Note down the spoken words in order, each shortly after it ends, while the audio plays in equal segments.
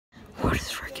What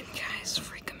is freaking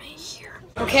me here?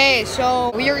 Okay, so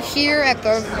we are here at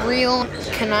the real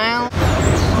canal.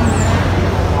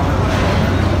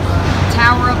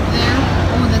 Tower up there.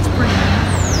 Oh, that's pretty neat.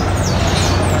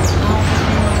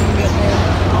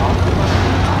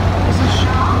 There's a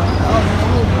shop. Oh, a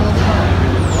little building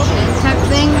type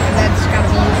thing. That's gotta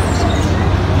be used for something.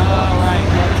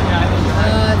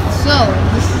 So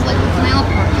this is like the canal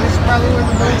part. This is probably where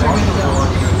the boats are gonna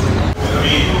go. Do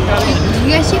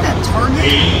you guys see that target?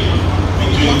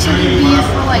 Looks like it'd be used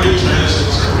for like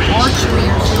archery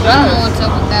or something. I don't know what's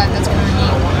up with that. That's kind of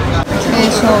neat. Okay,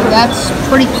 so that's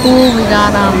pretty cool. We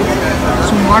got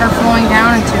some water flowing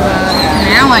down into a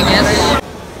canal, I guess.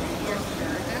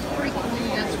 That's pretty cool.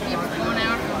 We got some people going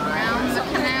out around the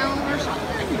canal or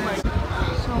something.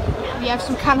 So we have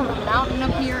some kind of a mountain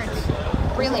up here. It's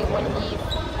really windy.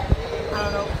 I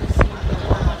don't know if you see.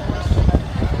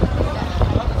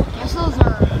 I guess those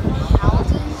are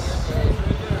houses.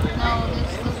 No,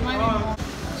 those might be more.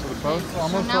 So the boat's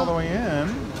almost all the way in.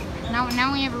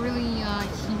 Now we have a really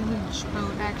huge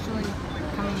boat actually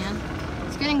coming in.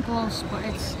 It's getting close, but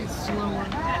it's slower.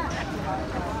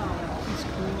 It's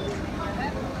cool.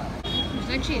 There's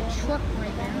actually a truck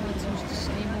right there that's used to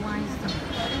stabilize the.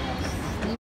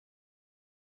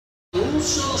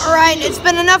 Alright, it's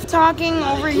been enough talking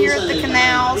over here at the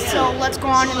canal, so let's go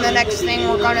on to the next thing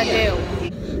we're gonna do.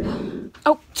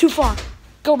 Oh, too far.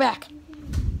 Go back.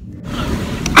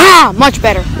 Ah, much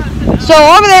better. So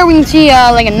over there we can see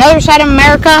like another side of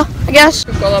America, I guess.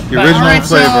 The original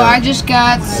flavor. So I just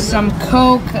got some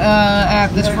Coke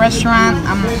at this restaurant.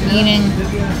 I'm eating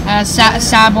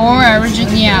Sabor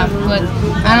original, yeah, but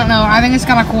I don't know. I think it's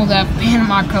kind of cool to have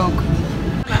Panama Coke.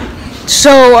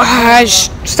 So I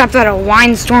stopped at a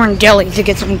wine store in Delhi to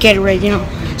get some Gatorade, you know,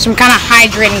 some kind of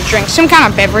hydrating drink, some kind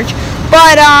of beverage.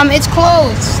 But it's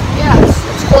closed. Yes,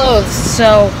 it's closed.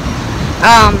 So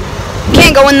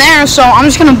can't go in there, so I'm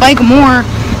just gonna bike more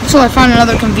until I find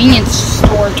another convenience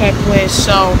store type place.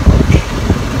 So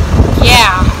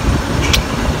yeah,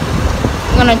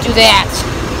 I'm gonna do that.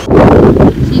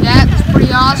 See that? It's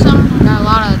pretty awesome. Got a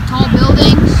lot of tall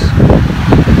buildings.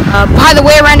 By the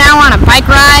way, right now we're on a bike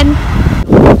ride.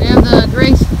 We have the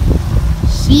great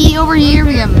sea over here.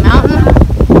 We got a mountain.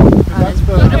 It's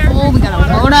beautiful. We got a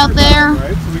boat out there.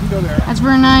 That's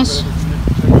very nice.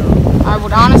 I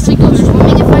would honestly go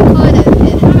swimming if I could.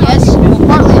 Yes, well,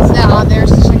 partly it's that hot there,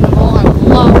 it's the second bowl. I would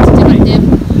love to take a dip.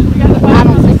 I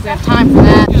don't think we have time for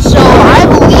that. So I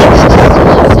believe that this is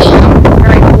a museum.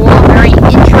 Very cool, very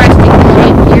interesting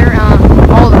shape here.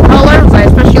 All the colors, I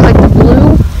especially like the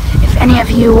blue. If any of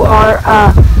you are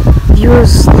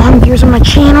long viewers of my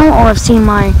channel or have seen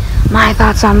my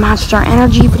thoughts on Monster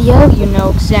Energy video, you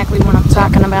know exactly what I'm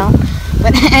talking about.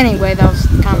 But anyway, that was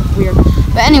kind of weird.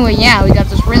 But anyway, yeah, we got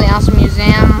this really awesome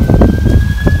museum.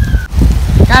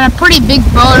 Got a pretty big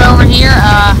boat over here.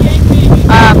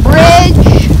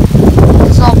 Bridge.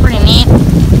 It's all pretty neat.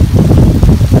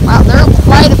 Wow, there are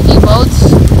quite a few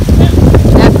boats.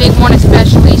 That big one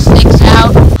especially sticks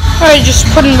out. Alright, just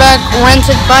putting back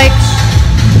rented bikes.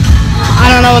 I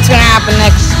don't know what's gonna happen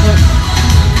next. But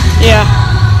yeah.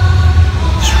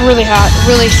 It's really hot.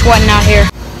 Really sweating out here.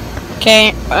 Okay,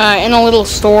 in a little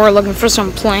store looking for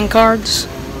some playing cards.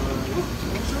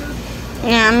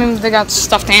 Yeah, I mean, they got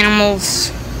stuffed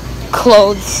animals,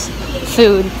 clothes,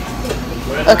 food,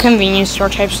 a convenience store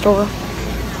type store.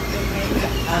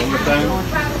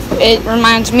 It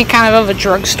reminds me kind of a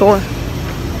drugstore.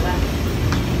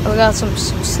 We got some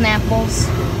Snapples.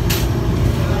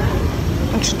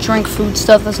 Just drink food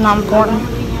stuff that's not important.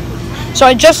 So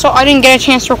I didn't get a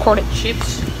chance to record it.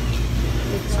 Chips.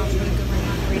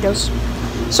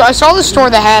 So I saw the store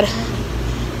that had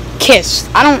Kissed.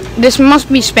 This must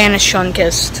be Spanish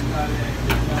Sunkissed.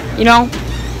 You know?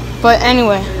 But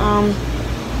anyway,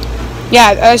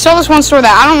 yeah, I saw this one store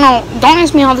that, I don't know, don't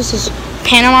ask me how this is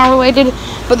Panama related,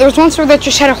 but there was one store that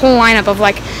just had a whole lineup of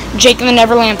like Jake and the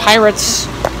Neverland Pirates,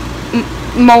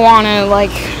 Moana,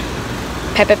 like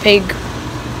Peppa Pig,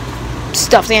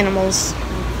 stuffed animals.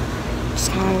 It's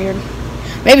kind of weird.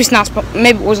 Maybe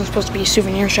maybe it wasn't supposed to be a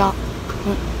souvenir shop.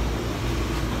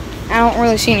 I don't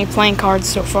really see any playing cards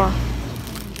so far.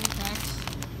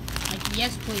 Like,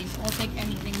 yes, please. I'll take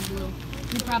anything blue.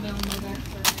 You probably don't know that.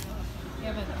 You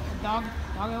have a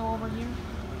doggo over here.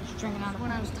 Just drinking out of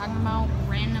when I was talking about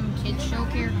random kids show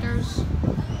characters.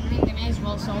 I think they may as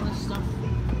well sell this stuff.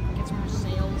 Get some more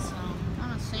sales.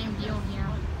 Kind of same deal here.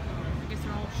 I guess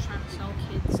they're all just trying to sell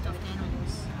kids stuffed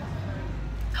animals.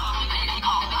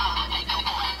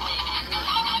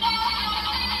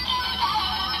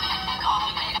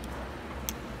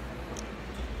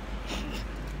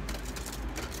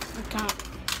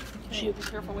 Be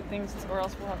careful with things, or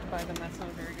else we'll have to buy them. That's not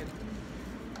a very good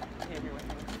behavior with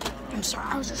them. I'm sorry,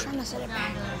 I was just trying to set it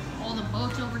back. All the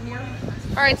boats over here.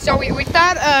 All right, so we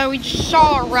thought we just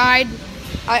saw a ride.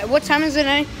 What time is it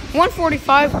now?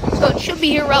 1:45, so it should be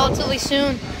here relatively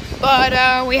soon.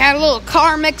 But we had a little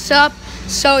car mix-up,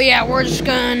 so yeah, we're just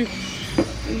gonna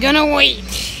wait.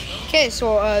 Okay,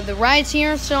 so the ride's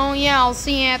here, so yeah, I'll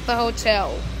see you at the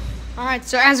hotel. All right,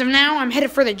 so as of now, I'm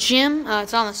headed for the gym.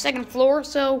 It's on the 2nd floor,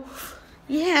 so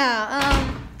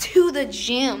yeah, to the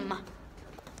gym.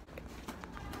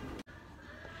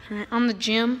 All right, I'm the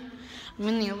gym. I'm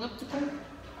in the elliptical.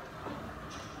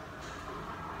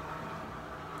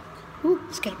 Ooh,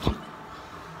 let's get a pump.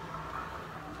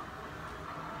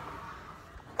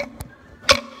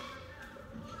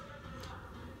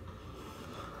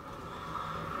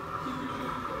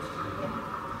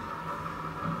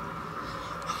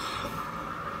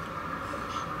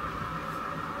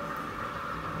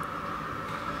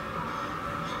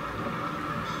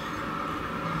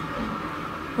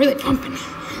 Really pumping.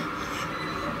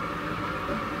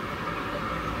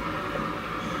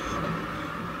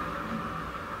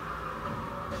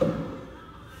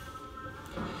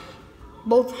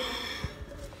 Both.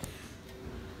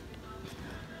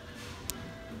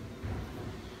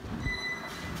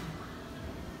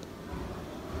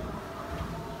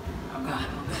 Oh God.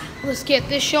 Let's get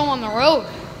this show on the road.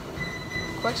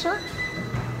 Quick start?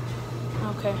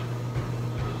 Okay.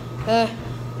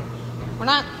 We're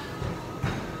not.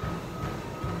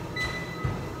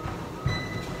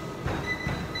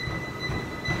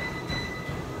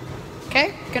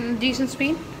 Okay, getting a decent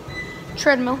speed.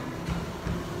 Treadmill.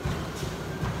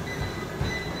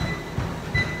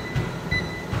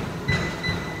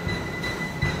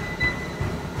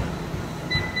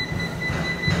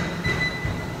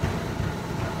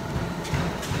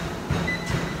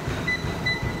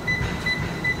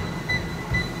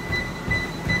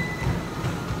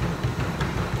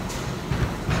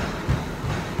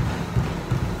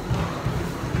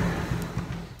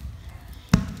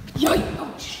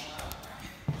 Ouch.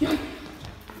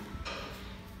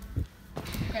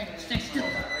 Okay, stay still.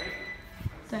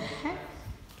 The heck?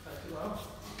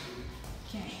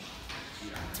 Okay.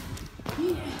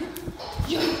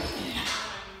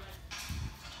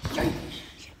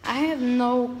 I have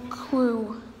no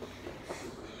clue.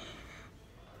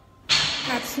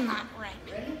 That's not right.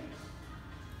 Ready?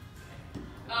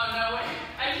 Oh, no way.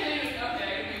 I can't even.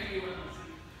 Okay, maybe you will.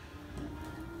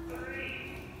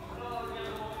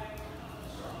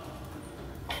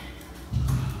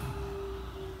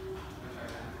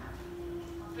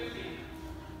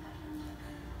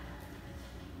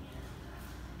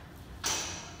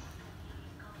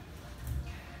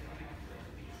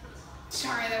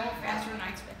 Sorry, that went faster than I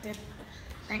expected.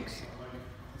 Thanks.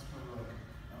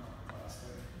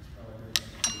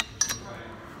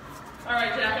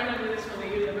 Alright, Jack, I'm gonna do this for the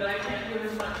YouTube, but I can't do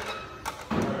this much.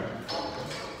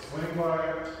 Swing by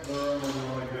the room when you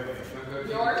want to get it.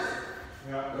 Yours?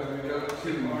 Yeah.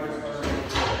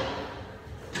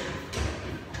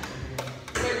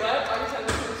 Wait, what? I just had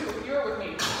this one too. You were with me.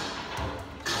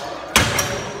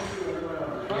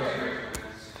 Okay, great.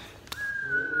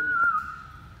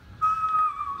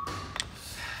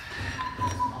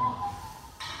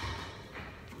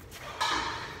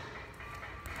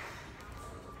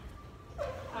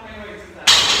 How many weights is that?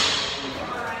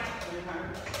 Alright.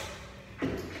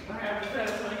 Okay, I'm gonna try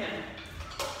this one again.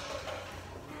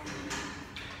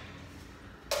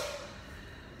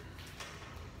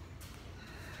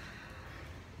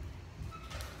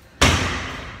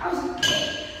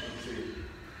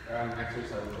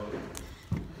 Exercise book.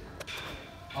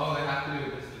 Oh, they have to do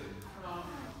this thing.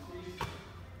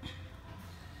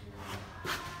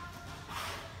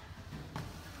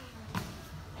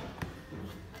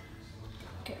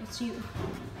 Okay, it's you. You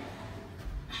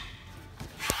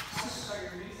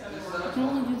can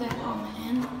only do that on the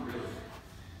end.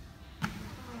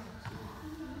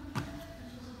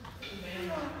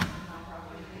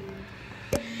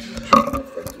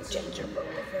 Gingerbread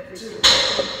of every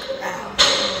crowd.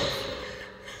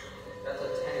 That's a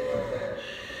 10 right there.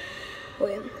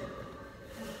 Wait.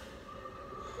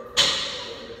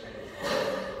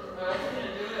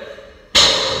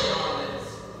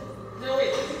 No,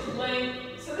 wait, this is playing.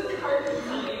 So this is hard for you. It's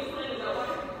playing, is that why?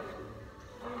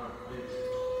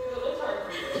 It looks hard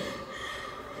for you.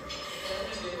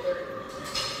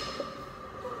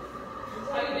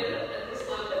 That's how you did it at this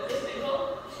level, at this angle?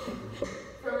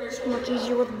 From your So much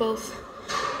easier with both.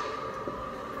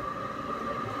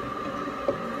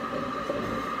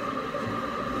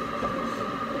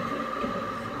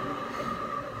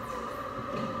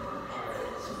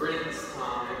 Sprints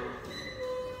time.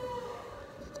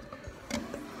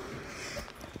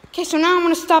 Okay, so now I'm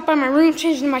gonna stop by my room,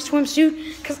 change into my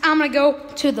swimsuit, because I'm gonna go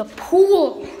to the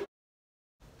pool.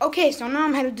 Okay, so now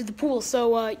I'm headed to the pool,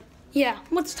 so, yeah,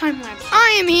 let's time lapse.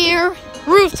 I am here,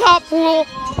 rooftop pool.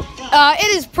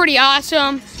 It is pretty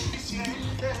awesome.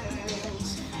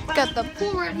 Got the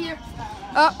pool right here.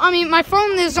 I mean, my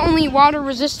phone is only water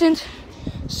resistant,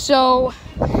 so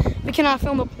we cannot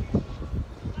film the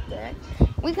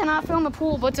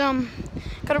pool, but,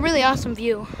 got a really awesome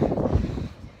view.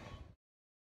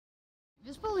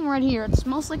 This building right here, it's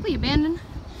most likely abandoned.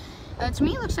 To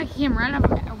me, it looks like it came right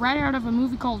out of a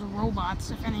movie called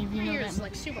Robots, if any of you know that. It's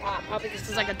like super hot, probably because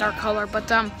it's like a dark color. But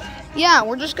yeah,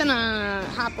 we're just gonna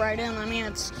hop right in. I mean,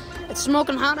 it's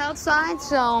smoking hot outside,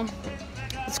 so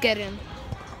let's get in.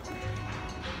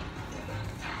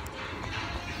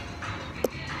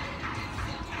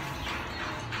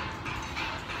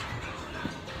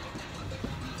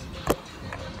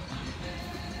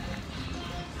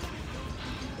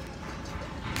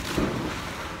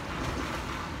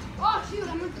 Oh shoot,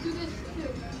 I'm gonna do this too.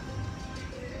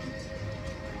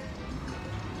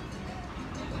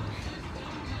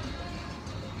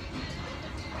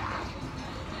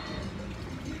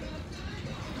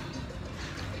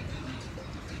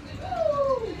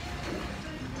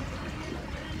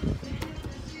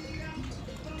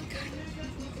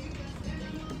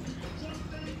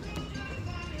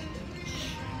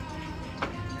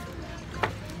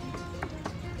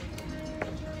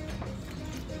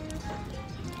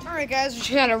 Alright guys, we just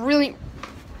had a really...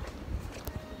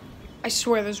 I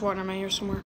swear there's water in my ear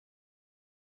somewhere.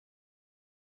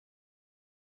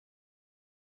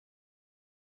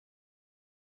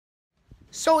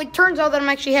 So it turns out that I'm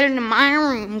actually heading to my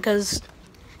room, because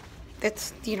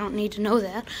you don't need to know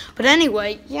that. But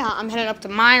anyway, yeah, I'm headed up to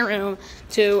my room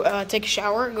to take a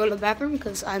shower and go to the bathroom,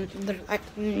 because I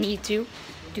need to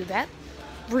do that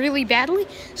really badly.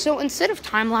 So instead of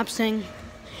time-lapsing,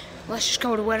 let's just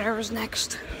go to whatever's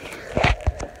next.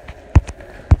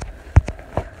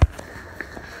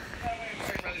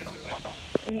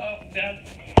 Oh, Dad.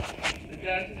 The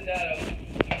dad to the dado.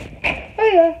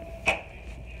 Hey there.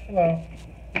 Hello.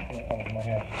 Oh, my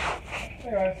hand.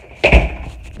 Hey guys.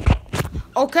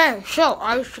 Okay, so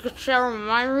I took a shower in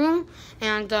my room,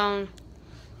 and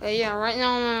yeah, right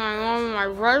now I'm in my mom and my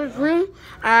brother's room.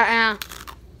 I am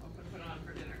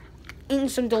eating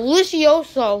some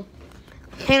delicioso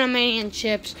Panamanian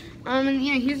chips. And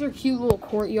yeah, here's our cute little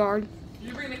courtyard. Did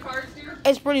you bring the cards here?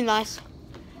 It's pretty nice.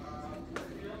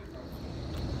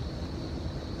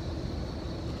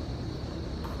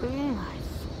 Pretty nice.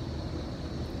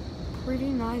 Pretty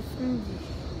nice indeed.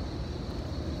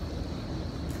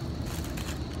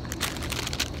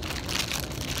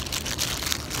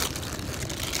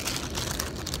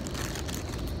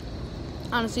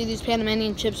 Honestly, these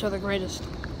Panamanian chips are the greatest.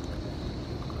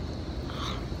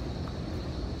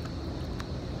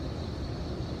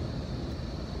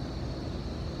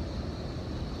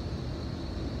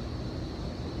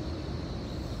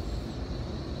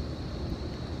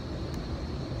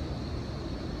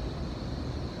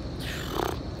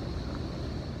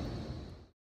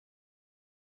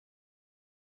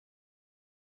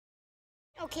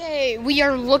 Okay, we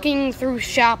are looking through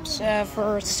shops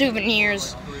for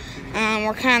souvenirs.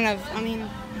 We're kind of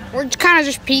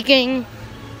just peeking.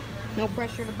 No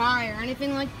pressure to buy or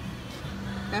anything like.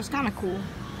 That's kind of cool.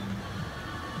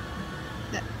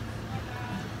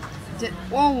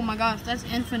 Oh my gosh, that's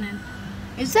infinite.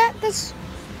 That's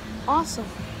awesome.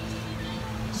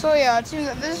 So yeah, it seems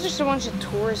that this is just a bunch of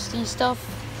touristy stuff.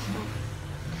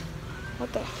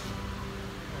 What the?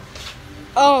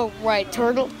 Oh, right,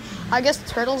 turtle. I guess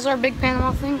turtles are a big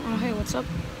Panama thing. Oh, hey, what's up?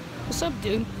 What's up,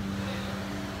 dude?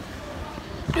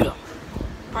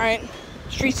 Alright,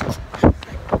 streets.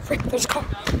 Frick, there's a car.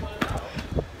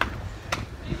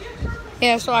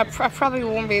 Yeah, so I probably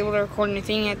won't be able to record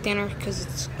anything at dinner because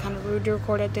it's kind of rude to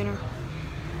record at dinner.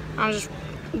 I'm just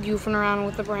goofing around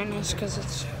with the brightness because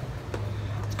it's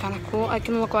kind of cool. I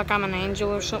can look like I'm an angel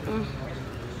or something.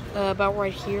 About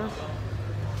right here.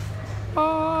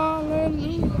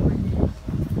 Hallelujah.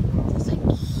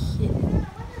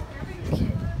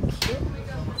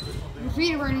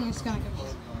 Graffiti writing is kind of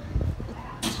good.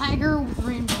 A tiger with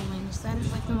rainbow wings. That is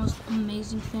like the most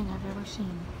amazing thing I've ever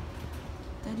seen.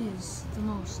 That is the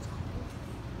most.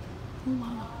 Oh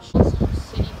my gosh.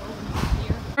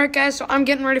 Alright guys, so I'm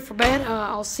getting ready for bed.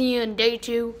 I'll see you in day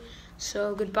 2.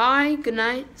 So goodbye, good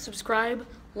night, subscribe,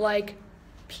 like,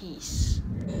 peace.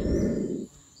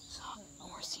 So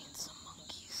we're seeing some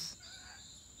monkeys.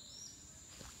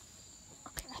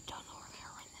 Okay, I don't know where they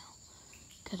are right now.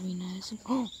 Gotta be nice and